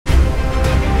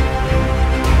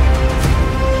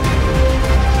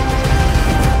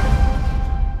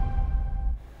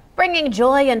bringing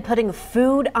joy and putting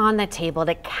food on the table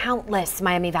to countless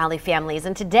Miami Valley families.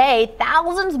 And today,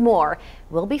 thousands more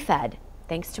will be fed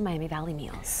thanks to Miami Valley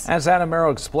Meals. As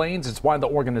Aaro explains, it's why the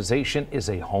organization is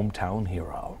a hometown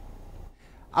hero.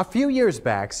 A few years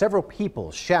back, several people,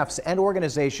 chefs, and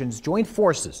organizations joined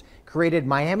forces, created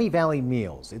Miami Valley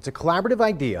Meals. It's a collaborative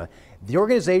idea. The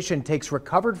organization takes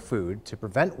recovered food to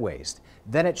prevent waste.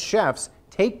 Then its chefs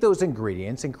take those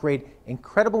ingredients and create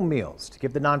incredible meals to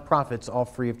give the nonprofits all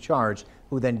free of charge,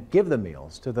 who then give the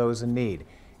meals to those in need.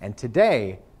 And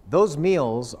today, those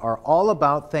meals are all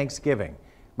about Thanksgiving.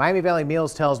 Miami Valley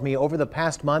Meals tells me over the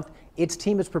past month, its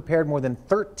team has prepared more than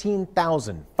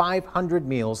 13,500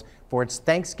 meals for its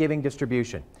Thanksgiving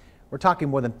distribution. We're talking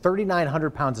more than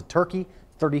 3,900 pounds of turkey,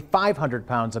 3,500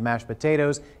 pounds of mashed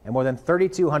potatoes, and more than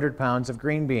 3,200 pounds of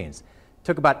green beans.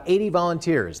 Took about 80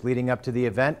 volunteers leading up to the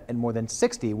event, and more than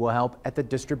 60 will help at the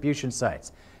distribution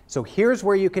sites. So here's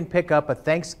where you can pick up a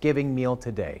Thanksgiving meal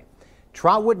today.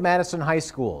 Trotwood Madison High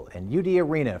School and UD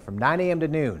Arena from 9 a.m. to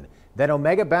noon. Then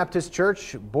Omega Baptist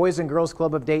Church, Boys and Girls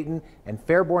Club of Dayton, and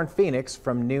Fairborn Phoenix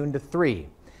from noon to 3.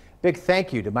 Big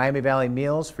thank you to Miami Valley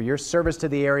Meals for your service to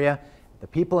the area. The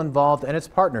people involved and its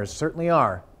partners certainly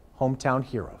are hometown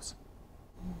heroes.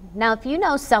 Now, if you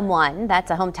know someone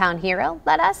that's a hometown hero,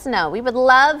 let us know. We would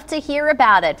love to hear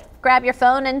about it. Grab your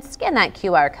phone and scan that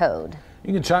QR code.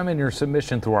 You can chime in your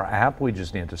submission through our app. We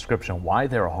just need a description why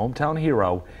they're a hometown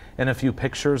hero and a few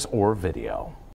pictures or video.